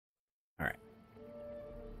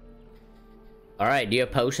Alright, do you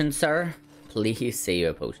have potions, sir? Please say you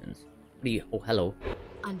have potions. What do you... Oh, hello.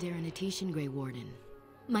 Under Atishan, Grey Warden.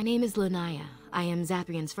 My name is Lanaya. I am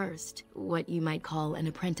Zathrian's first. What you might call an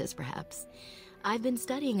apprentice, perhaps. I've been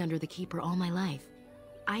studying under the Keeper all my life.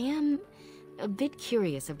 I am a bit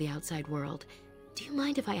curious of the outside world. Do you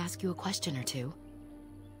mind if I ask you a question or two?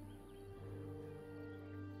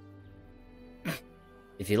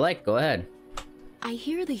 If you like, go ahead. I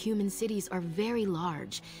hear the human cities are very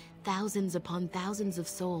large. Thousands upon thousands of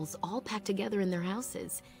souls all packed together in their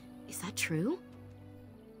houses. Is that true?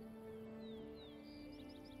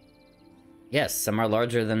 Yes, some are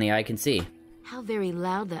larger than the eye can see. How very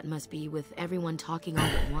loud that must be with everyone talking all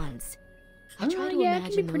at once. I try to yeah,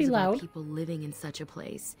 imagine pretty those loud. people living in such a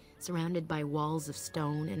place, surrounded by walls of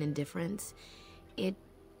stone and indifference. It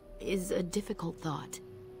is a difficult thought.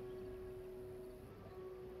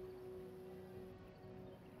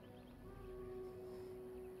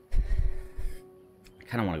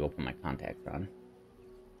 I kind of want to go put my contacts on.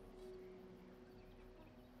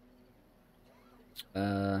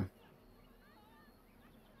 I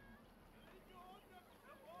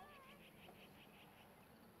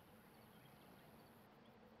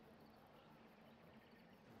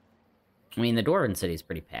mean, the Dwarven City's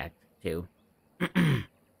pretty packed, too.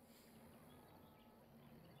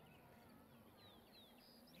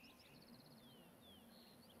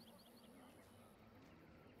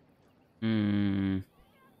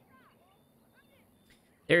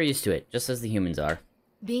 They're used to it, just as the humans are.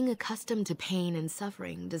 Being accustomed to pain and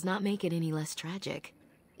suffering does not make it any less tragic.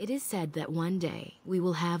 It is said that one day we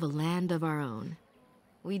will have a land of our own.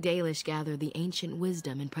 We Dalish gather the ancient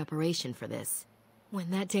wisdom in preparation for this. When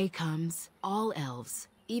that day comes, all elves,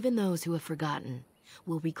 even those who have forgotten,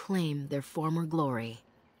 will reclaim their former glory.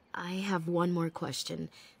 I have one more question,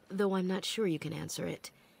 though I'm not sure you can answer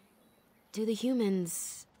it. Do the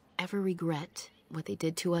humans ever regret what they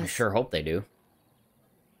did to us? I sure hope they do.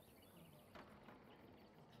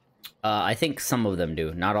 I think some of them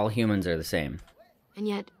do. Not all humans are the same. And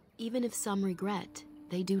yet, even if some regret,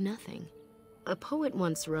 they do nothing. A poet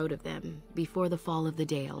once wrote of them, before the fall of the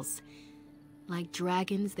Dales. Like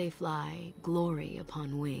dragons they fly, glory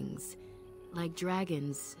upon wings. Like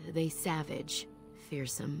dragons, they savage,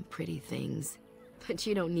 fearsome, pretty things. But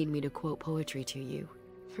you don't need me to quote poetry to you.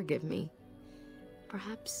 Forgive me.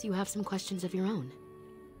 Perhaps you have some questions of your own.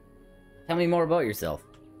 Tell me more about yourself.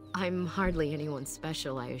 I'm hardly anyone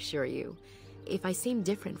special, I assure you. If I seem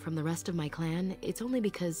different from the rest of my clan, it's only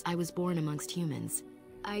because I was born amongst humans.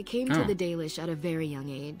 I came to the Dalish at a very young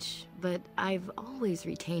age, but I've always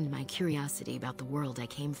retained my curiosity about the world I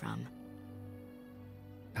came from.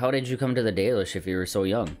 How did you come to the Dalish if you were so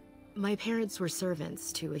young? My parents were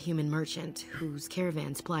servants to a human merchant whose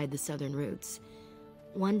caravans plied the southern routes.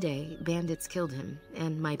 One day, bandits killed him,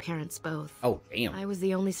 and my parents both. Oh, damn. I was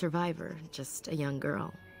the only survivor, just a young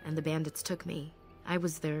girl, and the bandits took me. I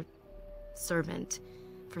was their servant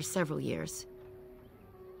for several years.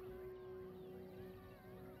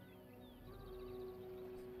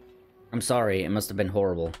 I'm sorry, it must have been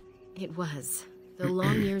horrible. It was. The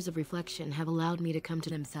long years of reflection have allowed me to come to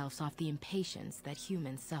themselves off the impatience that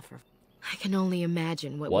humans suffer. I can only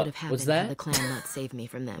imagine what would have happened had the clan not saved me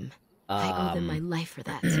from them. I owe them my life for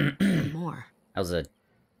that, and more. That was a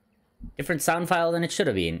different sound file than it should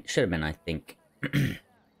have been, I think.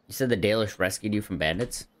 You said the Dalish rescued you from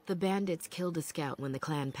bandits? The bandits killed a scout when the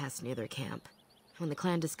clan passed near their camp. When the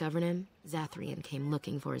clan discovered him, Zathrian came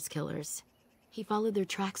looking for his killers. He followed their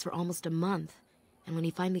tracks for almost a month, and when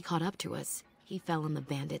he finally caught up to us, he fell on the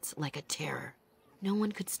bandits like a terror. No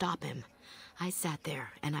one could stop him. I sat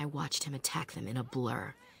there, and I watched him attack them in a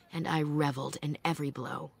blur, and I reveled in every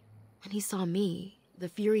blow. When he saw me, the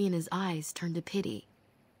fury in his eyes turned to pity.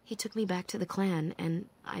 He took me back to the clan, and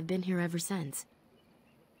I've been here ever since.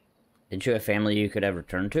 Didn't you have family you could have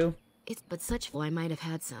returned to? But such I might have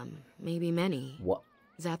had some, maybe many. What?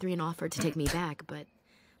 Zathrian offered to take me back, but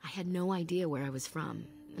I had no idea where I was from,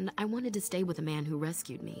 and I wanted to stay with the man who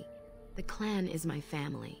rescued me. The clan is my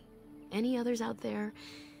family. Any others out there?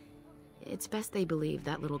 It's best they believe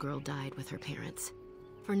that little girl died with her parents.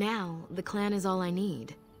 For now, the clan is all I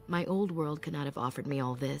need. My old world could not have offered me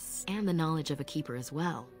all this, and the knowledge of a keeper as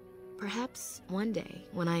well. Perhaps one day,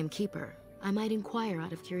 when I am keeper, I might inquire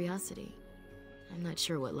out of curiosity. I'm not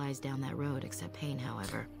sure what lies down that road except pain,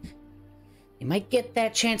 however. You might get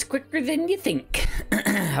that chance quicker than you think.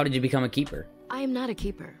 How did you become a keeper? I am not a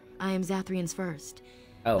keeper. I am Zathrian's first.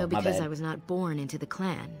 Oh, Though because my bad. I was not born into the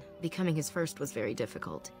clan, becoming his first was very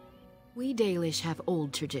difficult. We Dalish have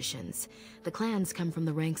old traditions. The clans come from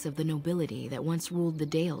the ranks of the nobility that once ruled the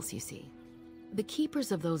Dales, you see. The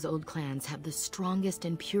keepers of those old clans have the strongest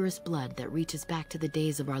and purest blood that reaches back to the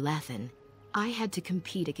days of Arlathan. I had to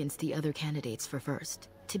compete against the other candidates for first,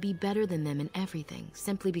 to be better than them in everything,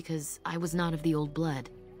 simply because I was not of the old blood.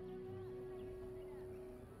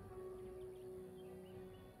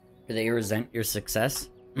 Do they resent your success?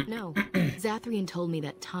 No, Zathrian told me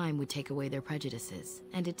that time would take away their prejudices,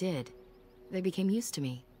 and it did. They became used to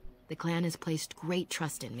me. The clan has placed great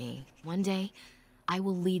trust in me. One day, I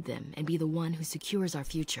will lead them and be the one who secures our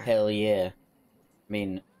future. Hell yeah. I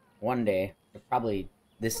mean, one day, but probably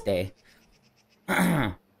this day.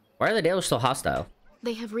 Why are the Dales so hostile?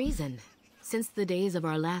 They have reason. Since the days of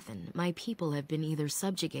Arlathan, my people have been either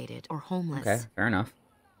subjugated or homeless. Okay, fair enough.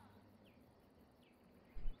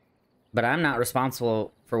 But I'm not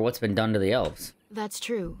responsible for what's been done to the elves. That's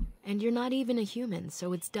true, and you're not even a human,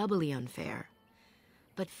 so it's doubly unfair.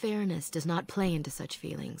 But fairness does not play into such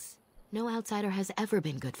feelings. No outsider has ever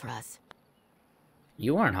been good for us.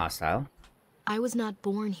 You aren't hostile. I was not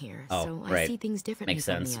born here, so I right. see things differently Makes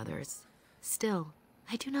from sense. the others. Still,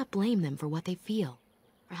 I do not blame them for what they feel.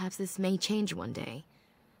 Perhaps this may change one day,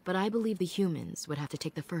 but I believe the humans would have to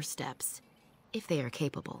take the first steps, if they are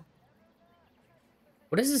capable.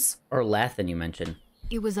 What is this Arlathan you mentioned?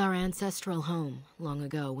 It was our ancestral home, long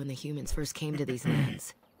ago when the humans first came to these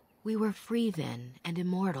lands. We were free then, and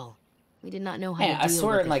immortal. We did not know how Yeah, to I deal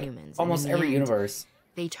swear with in the like humans. almost and in the every end, universe.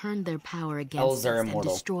 they turned their power Elves against are us and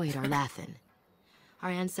immortal. destroyed Arlathan. Our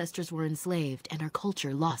ancestors were enslaved, and our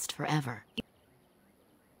culture lost forever.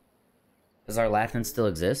 Does Arlathan still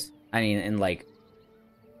exist? I mean, in like...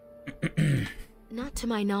 Not to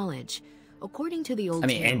my knowledge. According to the old I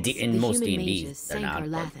mean, tales, in the most human D&Ds, mages they're sank not, but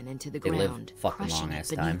Arlathan into the they ground, lived fucking crushing it long-ass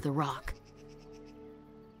beneath time. the rock.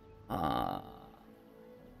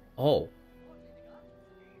 Oh.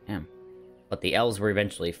 Damn. But the elves were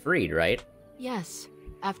eventually freed, right? Yes.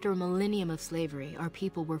 After a millennium of slavery, our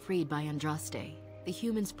people were freed by Andraste, the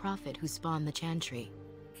human's prophet who spawned the Chantry.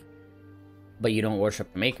 But you don't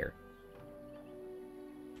worship the Maker.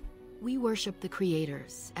 We worship the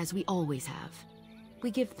creators, as we always have.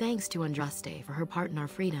 We give thanks to Andraste for her part in our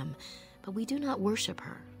freedom, but we do not worship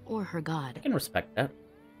her or her god. I can respect that.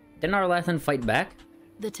 Didn't Arlathan fight back?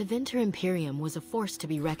 The Tevinter Imperium was a force to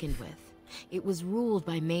be reckoned with. It was ruled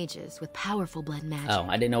by mages with powerful blood magic. Oh,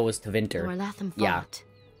 I didn't know it was Tevinter. When Arlathan Yeah. fought,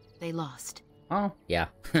 they lost. Oh, yeah.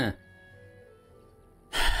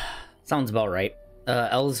 Sounds about right.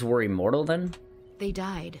 Elves were immortal then? They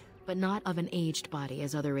died, but not of an aged body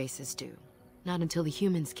as other races do. Not until the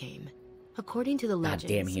humans came. According to the legends,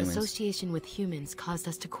 Goddamn humans. association with humans caused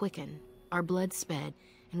us to quicken. Our blood sped,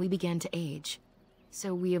 and we began to age.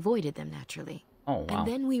 So we avoided them naturally. Oh, wow. And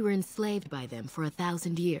then we were enslaved by them for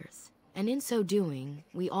 1,000 years. And in so doing,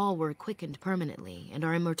 we all were quickened permanently and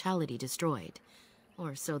our immortality destroyed.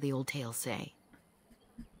 Or so the old tales say.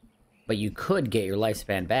 But you could get your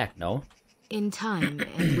lifespan back, no? In time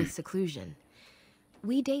and with seclusion.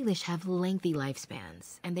 We Dalish have lengthy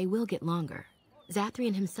lifespans, and they will get longer.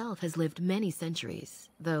 Zathrian himself has lived many centuries,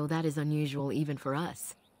 though that is unusual even for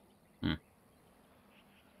us.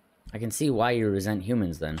 I can see why you resent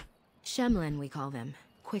humans then. Shemlin, we call them.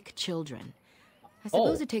 Quick children. I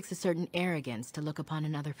suppose Oh. it takes a certain arrogance to look upon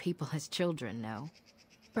another people as children, no?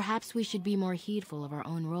 Perhaps we should be more heedful of our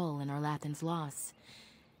own role in Arlathan's loss.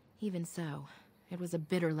 Even so, it was a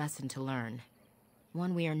bitter lesson to learn.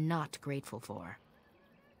 One we are not grateful for.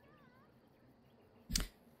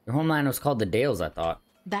 Your homeland was called the Dales, I thought.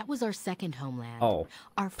 That was our second homeland. Oh.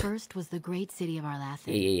 Our first was the great city of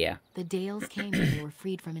Arlathan. Yeah. The Dales came when they were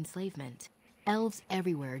freed from enslavement. Elves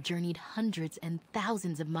everywhere journeyed hundreds and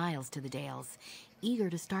thousands of miles to the Dales, eager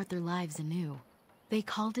to start their lives anew. They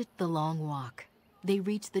called it the Long Walk. They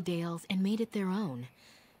reached the Dales and made it their own.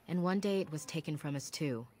 And one day it was taken from us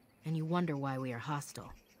too, and you wonder why we are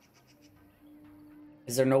hostile.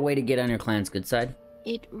 Is there no way to get on your clan's good side?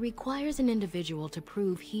 It requires an individual to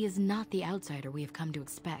prove he is not the outsider we have come to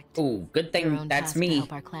expect. Ooh, good Your thing own that's task to me.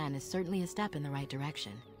 help our clan is certainly a step in the right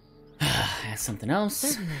direction. That's something else.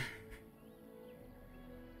 Certainly.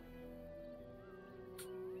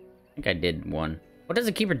 I think I did one. What does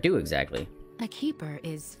a keeper do exactly? A keeper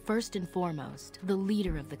is, first and foremost, the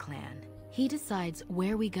leader of the clan. He decides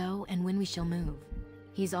where we go and when we shall move.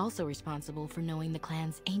 He's also responsible for knowing the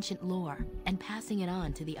clan's ancient lore and passing it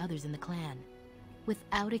on to the others in the clan.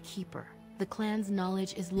 Without a keeper, the clan's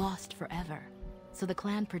knowledge is lost forever, so the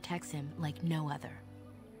clan protects him like no other.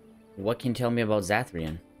 What can you tell me about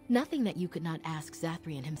Zathrian? Nothing that you could not ask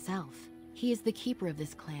Zathrian himself. He is the keeper of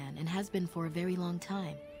this clan and has been for a very long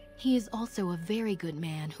time. He is also a very good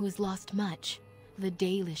man who has lost much. The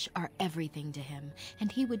Dalish are everything to him,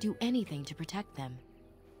 and he would do anything to protect them.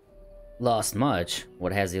 Lost much?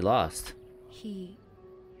 What has he lost? He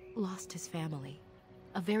lost his family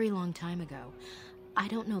a very long time ago. I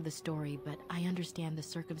don't know the story, but I understand the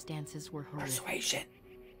circumstances were horrific. Persuasion.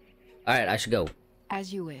 Alright, I should go.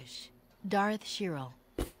 As you wish. Darth Shirel.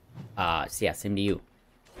 Yeah, same to you.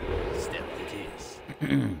 Step it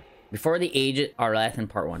is. Before the ages, Arlath in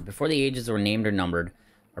part 1. Before the ages were named or numbered,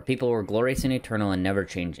 our people were glorious and eternal and never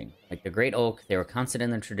changing. Like the great oak, they were constant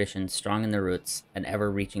in their traditions, strong in their roots, and ever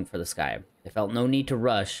reaching for the sky. They felt no need to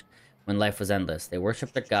rush when life was endless. They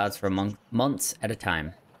worshipped their gods for months at a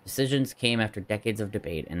time. Decisions came after decades of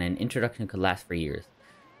debate, and an introduction could last for years.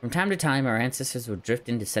 From time to time, our ancestors would drift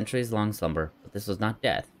into centuries-long slumber, but this was not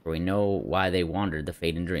death, for we know why they wandered the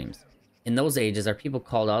fate in dreams. In those ages, our people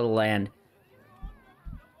called out of the land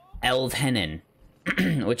Elvhenan,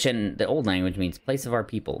 which in the old language means place of our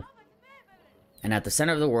people. And at the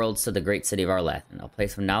center of the world stood the great city of Arlathan, a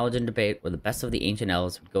place of knowledge and debate where the best of the ancient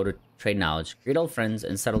elves would go to trade knowledge, greet old friends,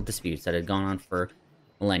 and settle disputes that had gone on for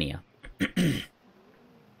millennia.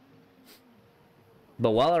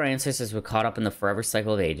 But while our ancestors were caught up in the forever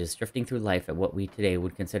cycle of ages, drifting through life at what we today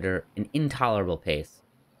would consider an intolerable pace,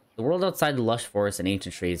 the world outside the lush forests and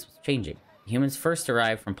ancient trees was changing. Humans first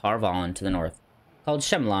arrived from Parvalan to the north, called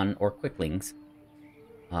Shemlan, or Quicklings.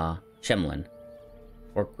 Shemlan.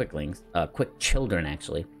 Or Quicklings. Quick children,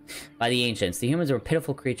 actually. By the ancients, the humans were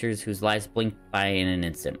pitiful creatures whose lives blinked by in an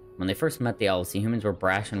instant. When they first met the elves, the humans were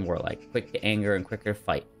brash and warlike, quick to anger and quicker to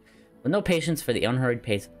fight, with no patience for the unhurried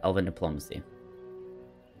pace of elven diplomacy.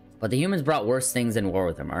 But the humans brought worse things in war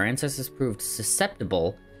with them. Our ancestors proved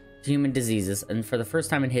susceptible to human diseases, and for the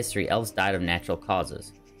first time in history, elves died of natural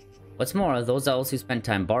causes. What's more, those elves who spent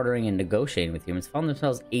time bartering and negotiating with humans found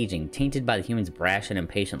themselves aging, tainted by the humans' brash and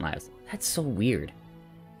impatient lives. That's so weird.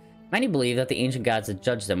 Many believe that the ancient gods had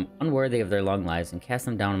judged them unworthy of their long lives and cast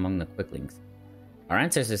them down among the Quicklings. Our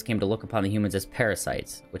ancestors came to look upon the humans as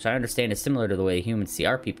parasites, which I understand is similar to the way humans see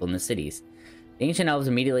our people in the cities. The ancient elves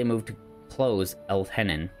immediately moved to close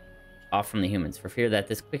Elfhenan off from the humans, for fear that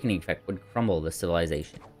this quickening effect would crumble the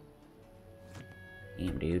civilization.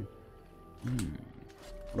 Damn, dude.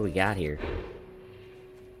 What do we got here?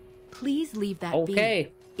 Please leave that be.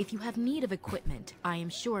 Okay. If you have need of equipment, I am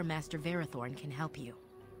sure Master Verathorn can help you.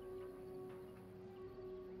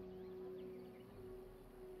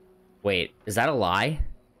 Wait, is that a lie?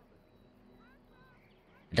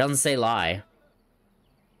 It doesn't say lie.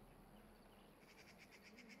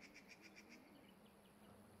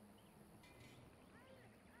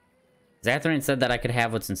 Zathrin said that I could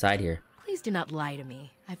have what's inside here. Please do not lie to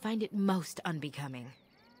me. I find it most unbecoming.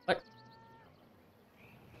 What?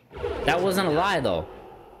 That wasn't a lie, though.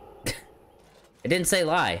 It didn't say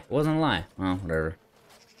lie. It wasn't a lie. Well, whatever.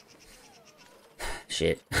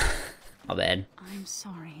 Shit. My bad. I'm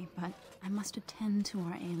sorry, but I must attend to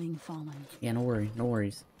our ailing fallen. Yeah, no worry. No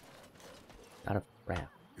worries. God of crap.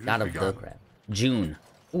 God of the crap. June.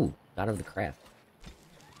 Ooh, God of the crap.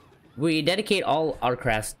 We dedicate all our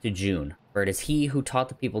crafts to June, for it is he who taught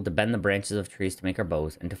the people to bend the branches of trees to make our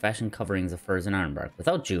bows and to fashion coverings of furs and ironbark.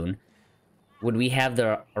 Without June, would we have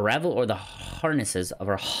the arrival or the harnesses of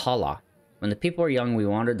our Hala? When the people were young, we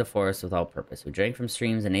wandered the forest without purpose. We drank from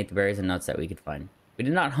streams and ate the berries and nuts that we could find. We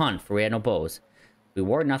did not hunt, for we had no bows. We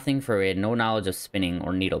wore nothing, for we had no knowledge of spinning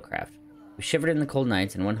or needlecraft. We shivered in the cold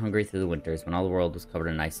nights and went hungry through the winters when all the world was covered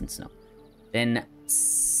in ice and snow. Then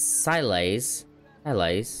Silays,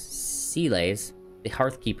 the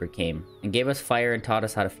Hearthkeeper, came and gave us fire and taught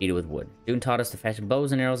us how to feed it with wood. June taught us to fashion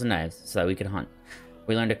bows and arrows and knives so that we could hunt.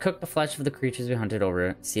 We learned to cook the flesh of the creatures we hunted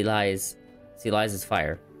over Silays'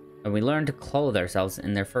 fire, and we learned to clothe ourselves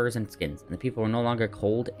in their furs and skins, and the people were no longer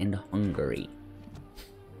cold and hungry.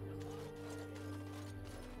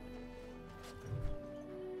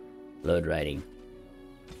 Blood writing.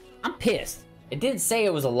 I'm pissed. It didn't say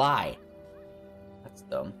it was a lie. That's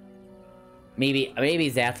dumb. Maybe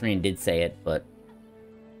Zathrin did say it, but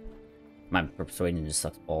my persuasion just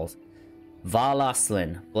sucks balls.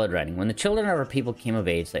 Valaslin, blood writing. When the children of our people came of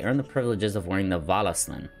age, they earned the privileges of wearing the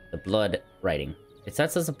Valaslin, the blood writing. It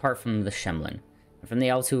sets us apart from the Shemlin, and from the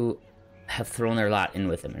elves who have thrown their lot in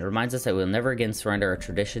with them. It reminds us that we will never again surrender our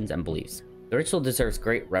traditions and beliefs. The ritual deserves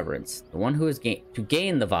great reverence. The one who is to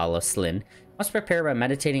gain the Valaslin must prepare by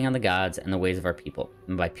meditating on the gods and the ways of our people,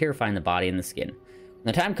 and by purifying the body and the skin.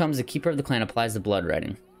 When the time comes, the keeper of the clan applies the blood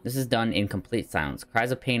writing. This is done in complete silence.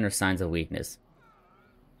 Cries of pain are signs of weakness.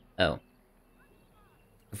 Oh.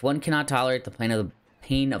 If one cannot tolerate the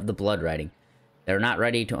pain of the blood writing, they are not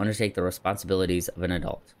ready to undertake the responsibilities of an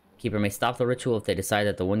adult. The keeper may stop the ritual if they decide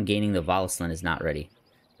that the one gaining the Valaslin is not ready.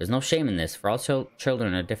 There's no shame in this, for all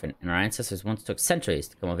children are different, and our ancestors once took centuries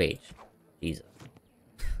to come of age. Jesus.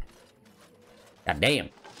 God damn.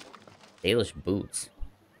 Dalish boots.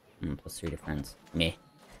 Plus 3 defense. Meh.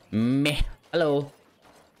 Meh. Hello.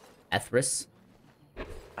 Ethris.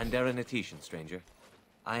 I'm Darren Etetian, stranger.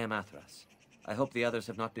 I am Athras. I hope the others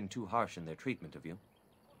have not been too harsh in their treatment of you.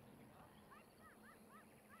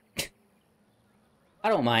 I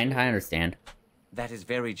don't mind. I understand. That is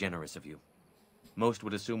very generous of you. Most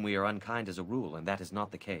would assume we are unkind as a rule, and that is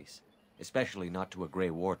not the case. Especially not to a Grey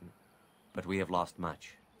Warden. But we have lost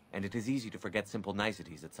much, and it is easy to forget simple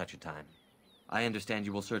niceties at such a time. I understand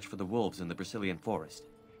you will search for the wolves in the Brazilian forest.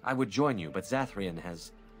 I would join you, but Zathrian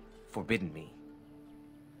has forbidden me.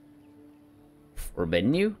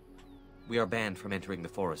 Forbidden you? We are banned from entering the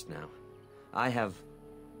forest now. I have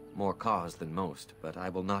more cause than most, but I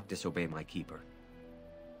will not disobey my keeper.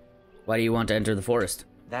 Why do you want to enter the forest?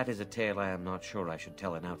 That is a tale I am not sure I should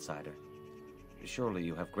tell an outsider. Surely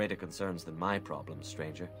you have greater concerns than my problems,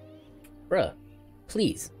 stranger. Bruh,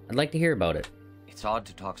 please. I'd like to hear about it. It's odd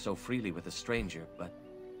to talk so freely with a stranger, but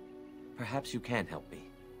perhaps you can help me.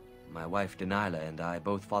 My wife Denilah and I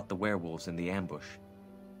both fought the werewolves in the ambush.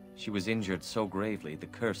 She was injured so gravely, the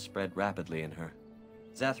curse spread rapidly in her.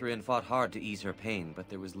 Zathrian fought hard to ease her pain, but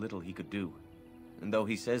there was little he could do. And though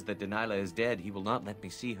he says that Denilah is dead, he will not let me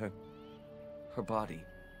see her body.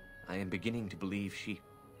 I am beginning to believe she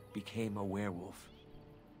became a werewolf,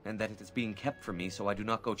 and that it is being kept from me so I do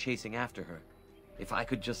not go chasing after her. If I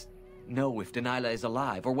could just know if Denilah is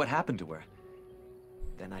alive, or what happened to her,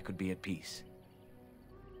 then I could be at peace.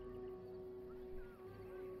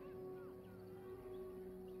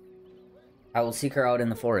 I will seek her out in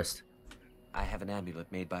the forest. I have an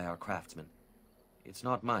amulet made by our craftsman. It's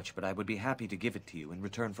not much, but I would be happy to give it to you in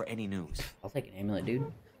return for any news. I'll take an amulet,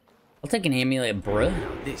 dude. I'll take an amulet, bruh.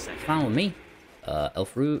 This I Fine with me.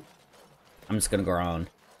 Elf root. I'm just gonna go around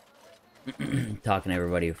talking to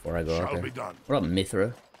everybody before I go out there. What up,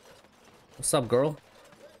 Mithra? What's up, girl?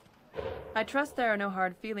 I trust there are no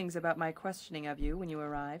hard feelings about my questioning of you when you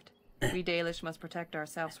arrived. We Dalish must protect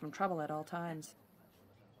ourselves from trouble at all times.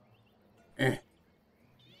 Hey,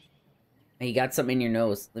 you got something in your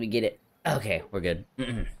nose. Let me get it. Okay, we're good.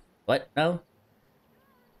 What? No?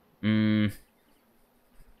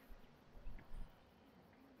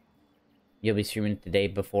 You'll be streaming today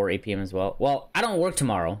before 8 p.m. as well? Well, I don't work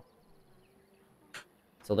tomorrow.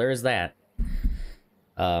 So there is that.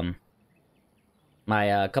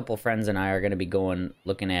 My couple friends and I are going to be going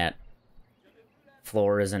looking at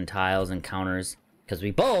floors and tiles and counters. Because we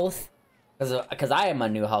both... Because I am a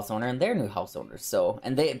new house owner and they're new house owners. So,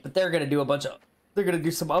 but they're going to do a bunch of... They're going to do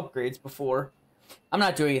some upgrades before... I'm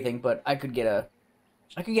not doing anything, but I could get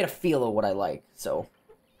a feel of what I like, so...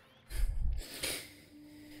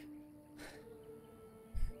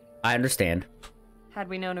 I understand. Had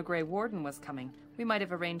we known a Grey Warden was coming, we might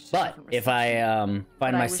have arranged a But different if I find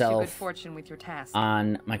but myself I wish you good fortune with your task.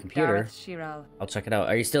 on my computer, Gareth Shiral. I'll check it out.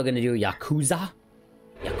 Are you still gonna do Yakuza?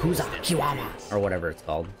 Yakuza Kiwama, or whatever it's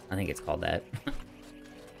called. I think it's called that.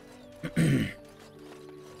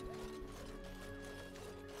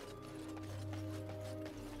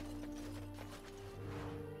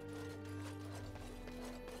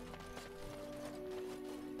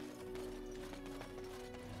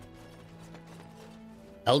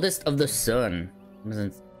 Eldest of the Sun.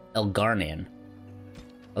 Elgar'nan.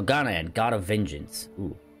 Elgar'nan, god of vengeance.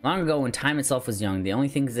 Ooh. Long ago, when time itself was young, the only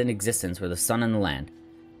things in existence were the sun and the land.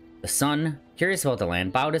 The sun, curious about the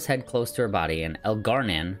land, bowed his head close to her body, and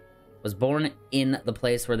Elgar'nan was born in the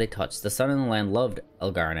place where they touched. The sun and the land loved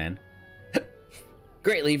Elgar'nan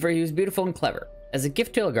greatly, for he was beautiful and clever. As a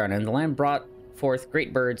gift to Elgar'nan, the land brought forth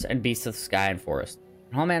great birds and beasts of the sky and forest,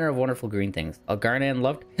 and all manner of wonderful green things. Elgar'nan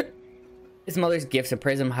loved his mother's gifts and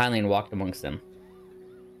praised him highly and walked amongst them.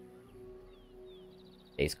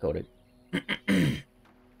 Base coded.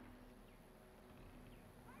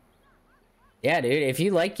 Yeah, dude, if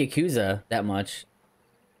you like Yakuza that much,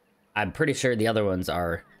 I'm pretty sure the other ones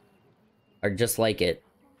are just like it.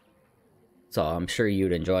 So I'm sure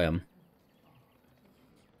you'd enjoy them.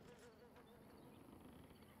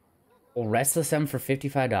 Well, Restless M for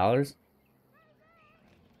 $55?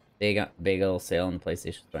 Big old sale on the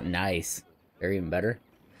PlayStation Store. Nice. They're even better.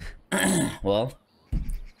 Well,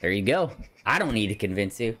 there you go. I don't need to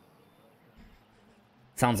convince you.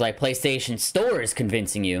 Sounds like PlayStation Store is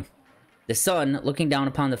convincing you. The sun, looking down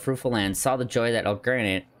upon the fruitful land, saw the joy that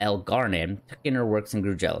Elgar'nan took in her works and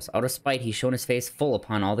grew jealous. Out of spite, he shone his face full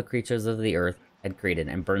upon all the creatures of the earth had created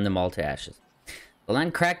and burned them all to ashes. The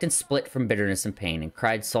land cracked and split from bitterness and pain, and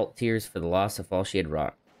cried salt tears for the loss of all she had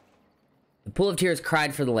wrought. The pool of tears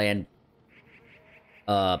cried for the land,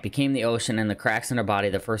 became the ocean, and the cracks in her body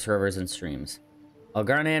the first rivers and streams.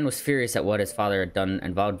 Elgar'nan was furious at what his father had done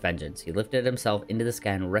and vowed vengeance. He lifted himself into the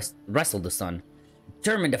sky and wrestled the sun,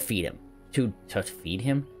 determined to feed him. To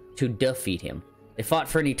defeat him. They fought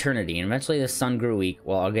for an eternity, and eventually the sun grew weak,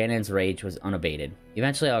 while Elgar'nan's rage was unabated.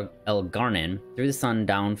 Eventually, Elgar'nan threw the sun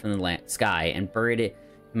down from the sky and buried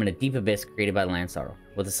him in a deep abyss created by land sorrow.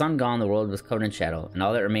 With the sun gone, the world was covered in shadow, and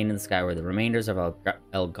all that remained in the sky were the remainders of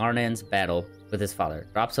Elgar'nan's battle with his father,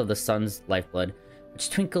 drops of the sun's lifeblood, which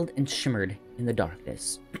twinkled and shimmered in the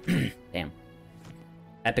darkness. Damn.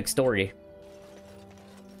 Epic story.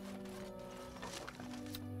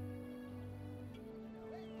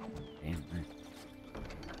 Damn.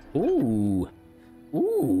 Ooh.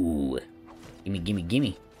 Ooh. Gimme, gimme,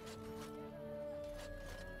 gimme.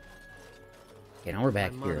 Okay, now we're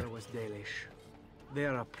back My here. mother was Dalish. They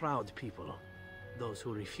are a proud people. Those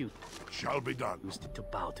who refute Shall be done. used to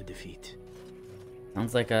bow to defeat.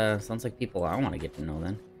 Sounds like people I want to get to know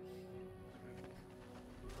then.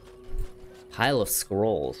 Pile of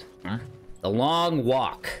scrolls. Huh? The Long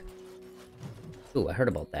Walk. Ooh, I heard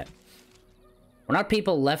about that. When our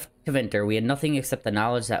people left Tevinter, we had nothing except the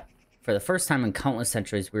knowledge that for the first time in countless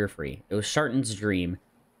centuries we were free. It was Shartan's dream,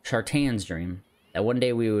 that one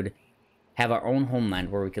day we would have our own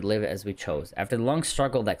homeland where we could live as we chose. After the long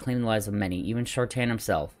struggle that claimed the lives of many, even Shartan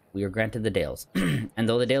himself, we were granted the Dales. And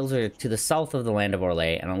though the Dales were to the south of the land of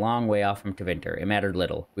Orlais and a long way off from Tevinter, it mattered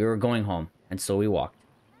little. We were going home, and so we walked.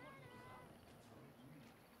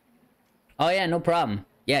 Oh yeah, no problem.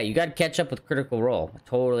 Yeah, you gotta catch up with Critical Role. I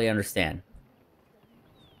totally understand.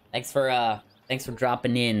 Thanks for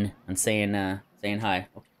dropping in and saying hi.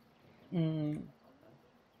 Okay.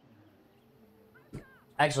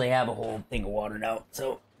 I actually have a whole thing of water now,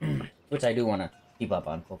 so which I do want to keep up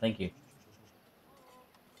on. So thank you.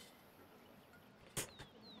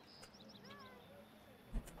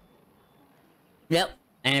 Yep.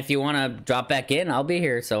 And if you want to drop back in, I'll be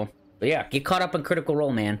here. So, but yeah, get caught up on Critical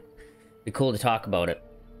Role, man. Be cool to talk about it.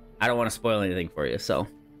 I don't want to spoil anything for you, so.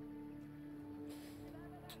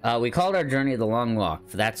 We called our journey the Long Walk,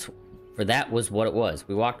 for that was what it was.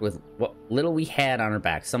 We walked with what little we had on our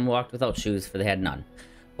backs. Some walked without shoes, for they had none.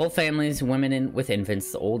 Whole families, women with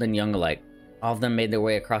infants, old and young alike, all of them made their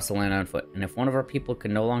way across the land on foot. And if one of our people could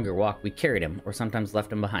no longer walk, we carried him, or sometimes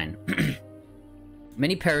left him behind.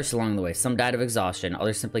 Many perished along the way. Some died of exhaustion,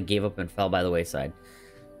 others simply gave up and fell by the wayside.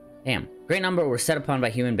 Damn. Great number were set upon by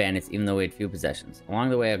human bandits, even though we had few possessions. Along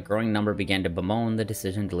the way, a growing number began to bemoan the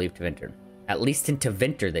decision to leave Tevinter. At least in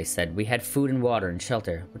Tevinter, they said, we had food and water and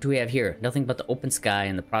shelter. What do we have here? Nothing but the open sky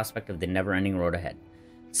and the prospect of the never-ending road ahead.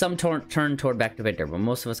 Some turned toward back to Tevinter, but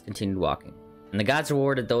most of us continued walking. And the gods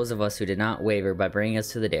rewarded those of us who did not waver by bringing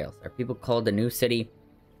us to the Dales. Our people called the new city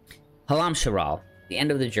Halamsharal, the end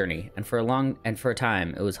of the journey, and for a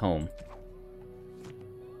time, it was home.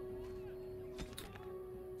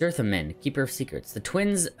 Dirthamin, keeper of secrets. The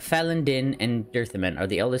twins Falindin and Dirthamin are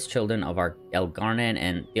the eldest children of our Elgar'nan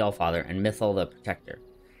and the Allfather, and Mythal the Protector.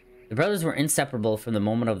 The brothers were inseparable from the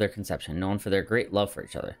moment of their conception, known for their great love for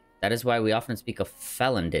each other. That is why we often speak of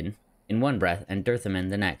Falindin in one breath and Dirthamin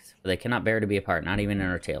the next, for they cannot bear to be apart, not even in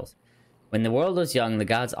our tales. When the world was young, the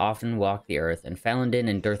gods often walked the earth, and Falindin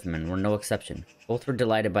and Dirthamin were no exception. Both were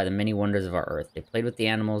delighted by the many wonders of our earth. They played with the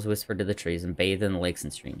animals, whispered to the trees, and bathed in the lakes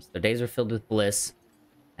and streams. Their days were filled with bliss,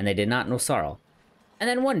 and they did not know sorrow. And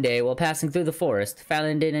then one day, while passing through the forest,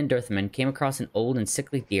 Falindin and Dirthamin came across an old and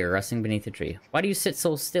sickly deer resting beneath a tree. "Why do you sit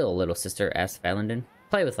so still, little sister?" asked Falindin.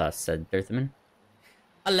 "Play with us," said Dirthamin.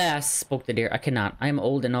 "Alas," spoke the deer, "I cannot. I am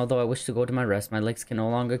old, and although I wish to go to my rest, my legs can no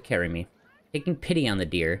longer carry me." Taking pity on the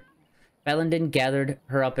deer, Falindin gathered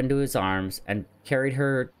her up into his arms and carried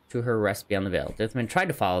her to her rest beyond the veil. Dirthamin tried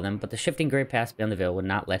to follow them, but the shifting gray paths beyond the veil would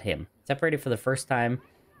not let him. Separated for the first time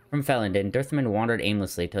from Falindin, Dirthamin wandered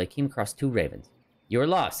aimlessly till he came across two ravens. "You are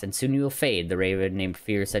lost, and soon you will fade," the raven named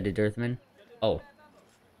Fear said to Dirthamin. "Oh.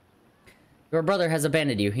 Your brother has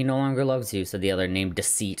abandoned you. He no longer loves you," said the other, named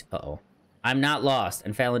Deceit. Uh-oh. "I'm not lost,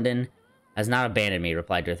 and Falindin has not abandoned me,"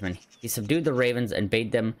 replied Dirthamin. He subdued the ravens and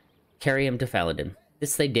bade them carry him to Falindin.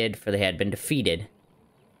 This they did, for they had been defeated,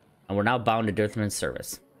 and were now bound to Dirthamin's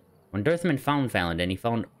service. When Dirthamin found Falindin, he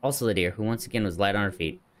found also the deer, who once again was light on her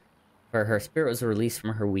feet, for her spirit was released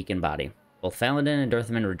from her weakened body. Both Falindin and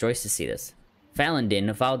Dirthamin rejoiced to see this.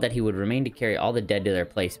 Falindin vowed that he would remain to carry all the dead to their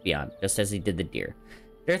place beyond, just as he did the deer.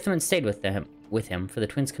 Dirthamin stayed with him, for the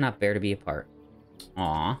twins could not bear to be apart.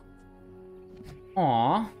 Aww.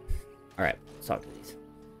 Aww. Alright, let's talk to these.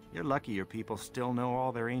 You're lucky your people still know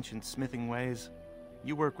all their ancient smithing ways.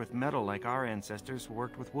 You work with metal like our ancestors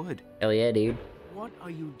worked with wood. Hell yeah, dude. What are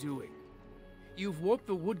you doing? You've warped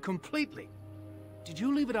the wood completely. Did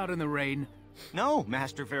you leave it out in the rain? No,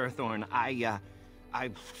 Master Verathorn, I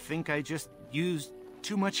think I just used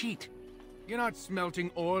too much heat. You're not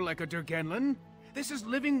smelting ore like a Durgenlan. This is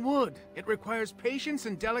living wood. It requires patience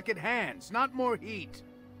and delicate hands, not more heat.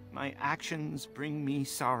 My actions bring me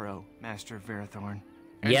sorrow, Master Verathorn.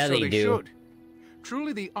 And Yeah, so they they do. should.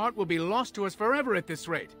 Truly, the art will be lost to us forever at this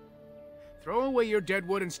rate. Throw away your dead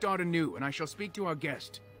wood and start anew, and I shall speak to our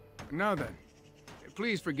guest. Now then,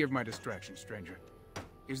 please forgive my distraction, stranger.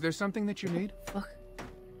 Is there something that you need? Fuck.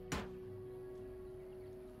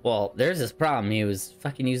 Well, there's this problem. He was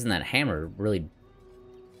fucking using that hammer really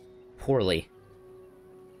poorly.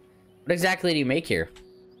 What exactly do you make here?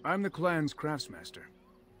 I'm the clan's craftsmaster.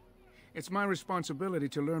 It's my responsibility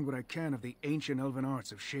to learn what I can of the ancient elven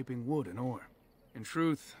arts of shaping wood and ore. In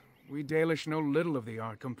truth, we Dalish know little of the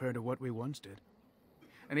art compared to what we once did.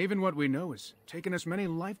 And even what we know has taken us many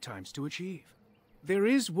lifetimes to achieve. There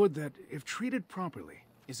is wood that, if treated properly,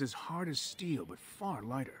 is as hard as steel but far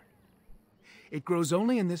lighter. It grows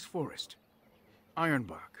only in this forest.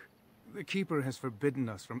 Ironbark. The Keeper has forbidden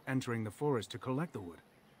us from entering the forest to collect the wood.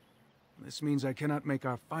 This means I cannot make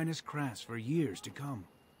our finest crafts for years to come.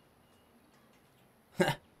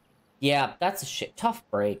 Yeah, that's a shit tough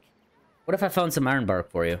break. What if I found some ironbark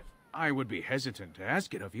for you? I would be hesitant to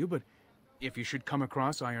ask it of you, but if you should come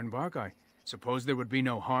across ironbark, I suppose there would be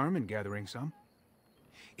no harm in gathering some.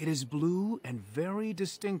 It is blue and very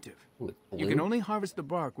distinctive. Ooh, it's You blue? can only harvest the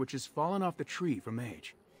bark which has fallen off the tree from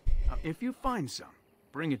age. If you find some,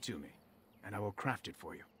 bring it to me, and I will craft it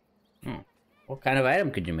for you. What kind of item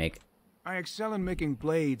could you make? I excel in making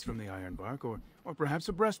blades from the ironbark, or perhaps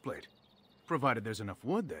a breastplate. Provided there's enough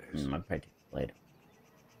wood, that is. My practice blade.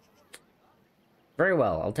 Very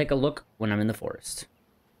well. I'll take a look when I'm in the forest.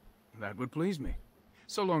 That would please me.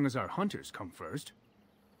 So long as our hunters come first.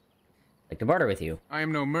 I'd like to barter with you. I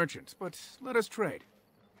am no merchant, but let us trade.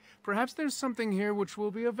 Perhaps there's something here which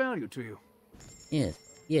will be of value to you.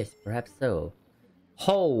 Yes, perhaps so.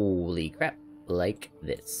 Holy crap. Like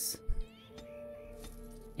this.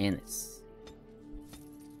 And this.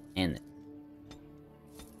 And this.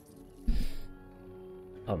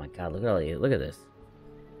 Oh my god, look at all you. Look at this.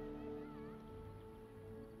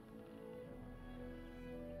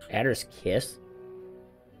 Adder's Kiss?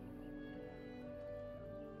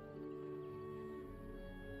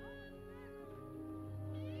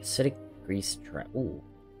 Acidic grease trap. Ooh.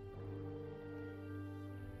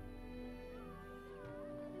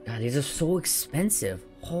 God, these are so expensive.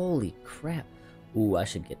 Holy crap. Ooh, I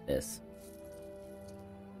should get this.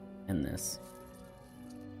 And this.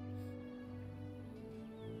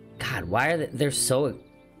 God, why are they're so...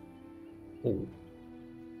 Ooh.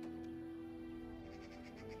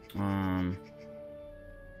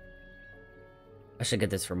 I should get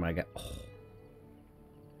this for my guy. Oh.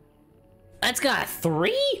 That's got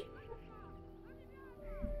 3?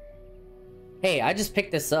 Hey, I just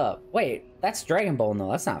picked this up. Wait, that's Dragon Bone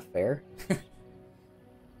though. That's not fair.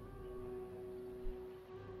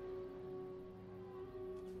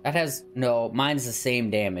 That has... No, mine's the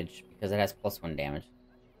same damage because it has +1 damage.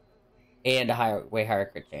 And a way higher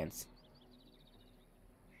crit chance.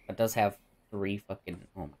 It does have 3 fucking...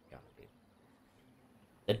 Oh my god, dude.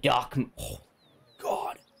 The Doc... Oh,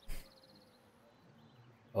 god.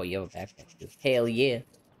 Oh, you have a backpack too. Hell yeah.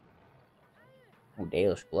 Oh,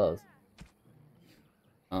 Dalish gloves.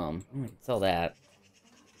 Sell that.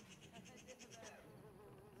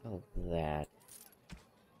 Sell that.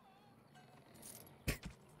 Let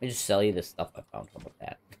me just sell you this stuff I found. How about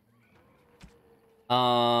that?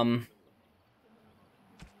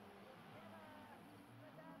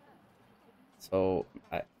 So,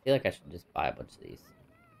 I feel like I should just buy a bunch of these.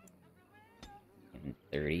 And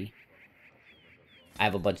 30. I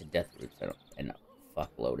have a bunch of death roots and a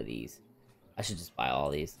fuckload of these. I should just buy all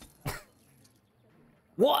these.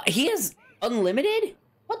 What? He has unlimited?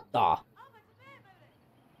 What the?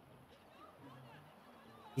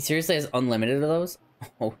 He seriously has unlimited of those?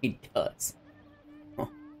 Oh, he does. Oh,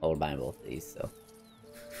 I'll buy both of these, so.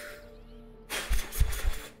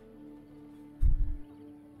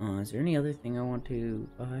 Is there any other thing I want to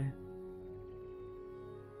buy?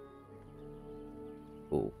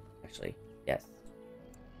 Oh, actually, yes.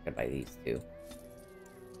 I could buy these too.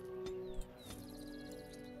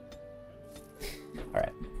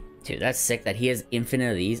 Alright. Dude, that's sick that he has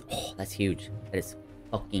infinite of these. Oh, that's huge. That is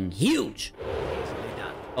fucking huge!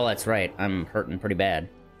 Oh, that's right. I'm hurting pretty bad.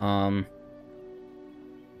 I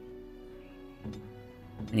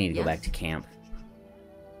need to go back to camp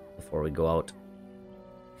before we go out.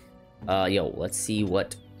 Yo, let's see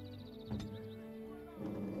what...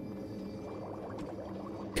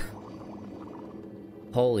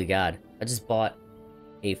 Holy god. I just bought...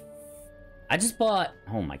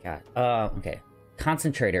 Oh my god. Okay.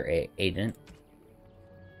 concentrator agent.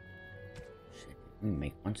 Shit, we can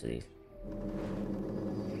make a bunch of these.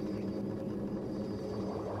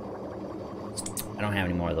 I don't have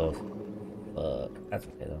any more of those. Fuck, that's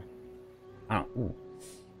okay though. I don't. Ooh.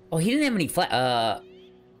 Oh, he didn't have any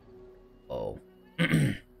Oh. He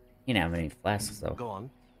didn't have any flasks though. Go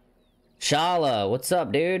on. Shala, what's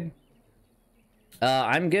up, dude?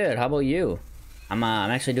 I'm good. How about you? I'm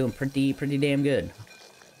actually doing pretty damn good.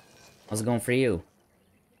 How's it going for you?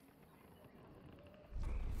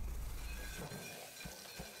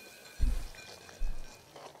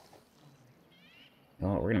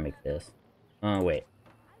 Oh, we're gonna make this. Oh, wait.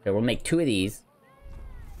 Okay, we'll make 2 of these.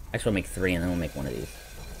 Actually, we'll make 3 and then we'll make 1 of these.